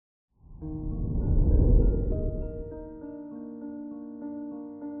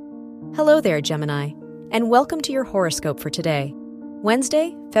Hello there, Gemini, and welcome to your horoscope for today,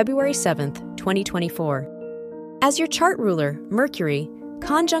 Wednesday, February 7th, 2024. As your chart ruler, Mercury,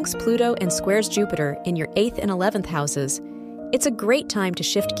 conjuncts Pluto and squares Jupiter in your 8th and 11th houses, it's a great time to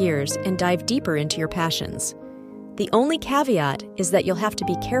shift gears and dive deeper into your passions. The only caveat is that you'll have to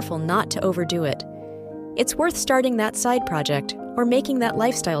be careful not to overdo it. It's worth starting that side project or making that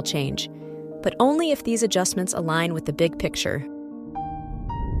lifestyle change, but only if these adjustments align with the big picture.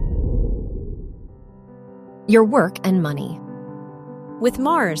 Your work and money. With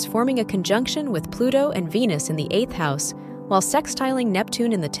Mars forming a conjunction with Pluto and Venus in the 8th house, while sextiling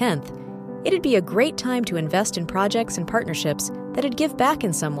Neptune in the 10th, it'd be a great time to invest in projects and partnerships that'd give back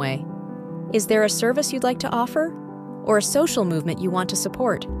in some way. Is there a service you'd like to offer? Or a social movement you want to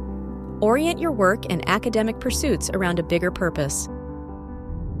support? Orient your work and academic pursuits around a bigger purpose.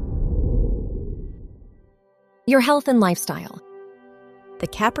 Your health and lifestyle. The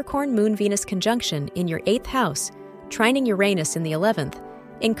Capricorn Moon-Venus conjunction in your 8th house, trining Uranus in the 11th,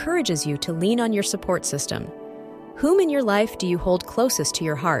 encourages you to lean on your support system. Whom in your life do you hold closest to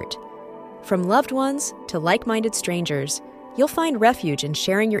your heart? From loved ones to like-minded strangers, you'll find refuge in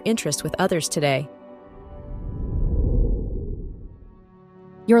sharing your interest with others today.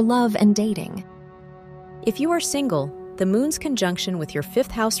 Your love and dating. If you are single, the Moon's conjunction with your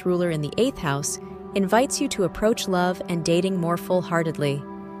 5th house ruler in the 8th house invites you to approach love and dating more full-heartedly.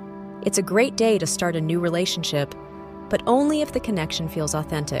 It's a great day to start a new relationship, but only if the connection feels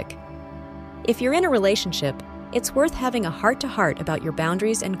authentic. If you're in a relationship, it's worth having a heart-to-heart about your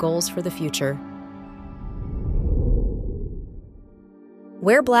boundaries and goals for the future.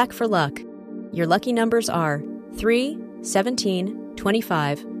 Wear black for luck. Your lucky numbers are 3, 17,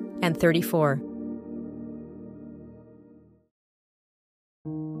 25, and 34.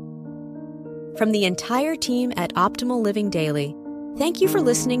 From the entire team at Optimal Living Daily, thank you for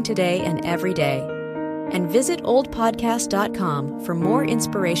listening today and every day. And visit oldpodcast.com for more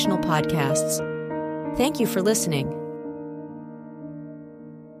inspirational podcasts. Thank you for listening.